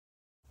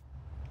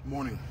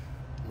Morning.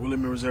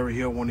 William Rosari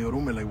here, one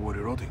Yorume like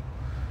Wariroti.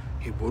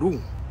 Iboru,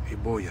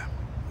 Iboya,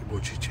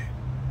 Ibochiche.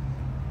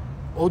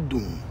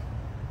 Odum,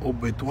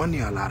 Ogbe Tua ni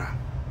Alara,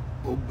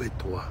 Ogbe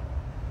Tua,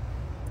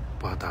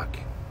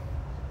 Botanica.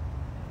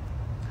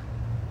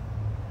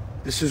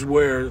 This is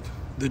where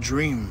the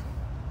dream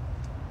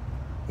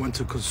went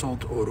to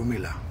consult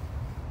Orumila.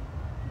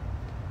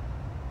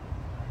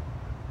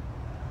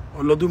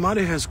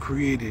 Olodumare has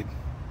created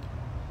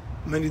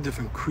many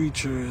different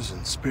creatures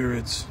and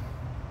spirits,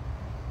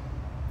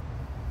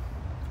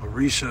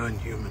 Orisha and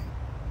human.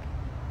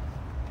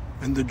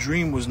 And the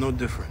dream was no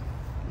different.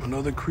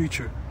 Another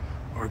creature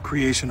or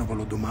creation of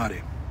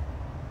Olodumare.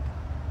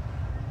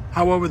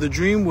 However, the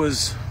dream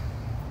was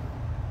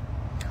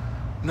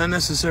not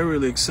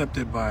necessarily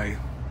accepted by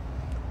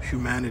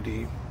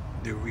humanity,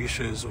 the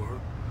Orishas,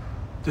 or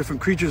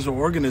different creatures or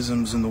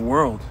organisms in the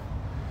world.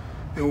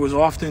 It was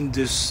often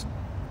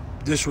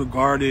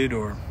disregarded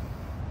or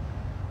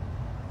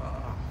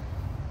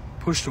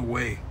pushed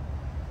away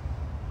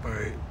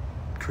by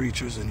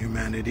creatures and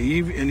humanity,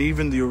 and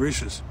even the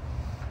Orishas.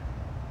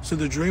 So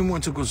the dream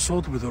went to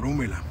consult with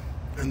Orumila,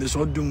 and this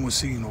Odum was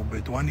seen,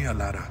 Ogbe Tua ni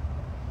Alara.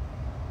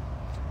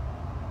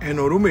 And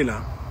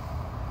Orumila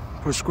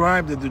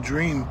prescribed that the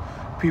dream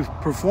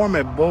perform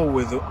a bow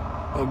with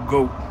a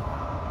goat,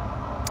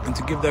 and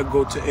to give that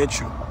goat to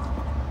Echu.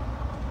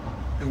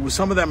 And with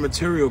some of that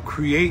material,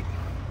 create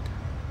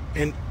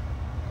a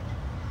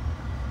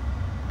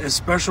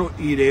special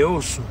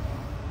ireosu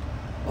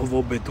of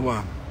Ogbe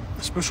Tua,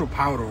 a special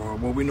powder, or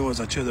what we know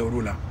as Ache de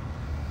Orula.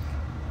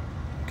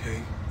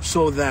 Okay,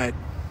 so that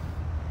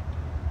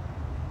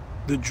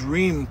the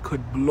dream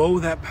could blow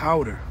that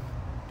powder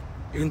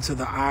into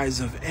the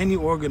eyes of any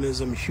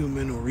organism,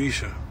 human or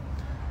Orisha,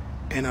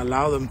 and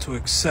allow them to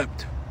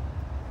accept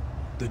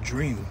the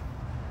dream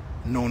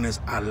known as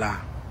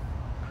Allah.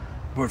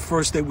 But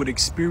first they would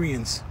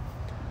experience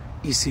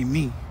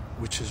Isimi,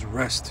 which is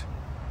rest,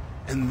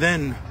 and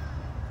then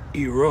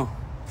Iro,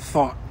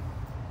 thought,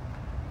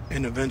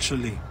 and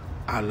eventually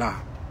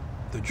Allah,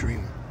 the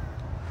dream.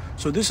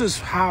 So this is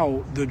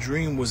how the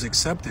dream was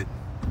accepted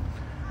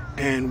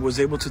and was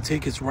able to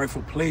take its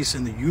rightful place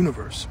in the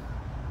universe.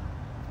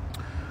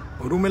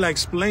 Orumila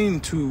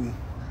explained to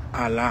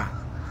Allah,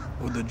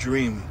 or the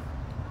dream,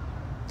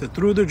 that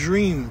through the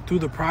dream, through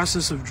the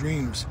process of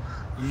dreams,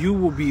 you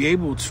will be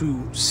able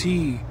to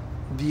see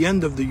the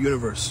end of the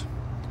universe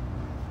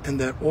and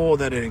that all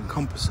that it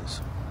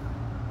encompasses.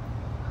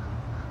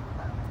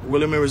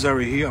 William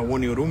Rosari here,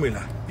 one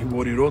Orumila,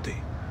 Iborirote,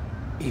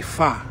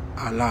 Ifa,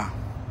 Allah,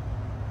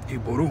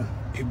 Iboru,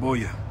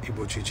 Iboya,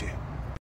 Ibochiche.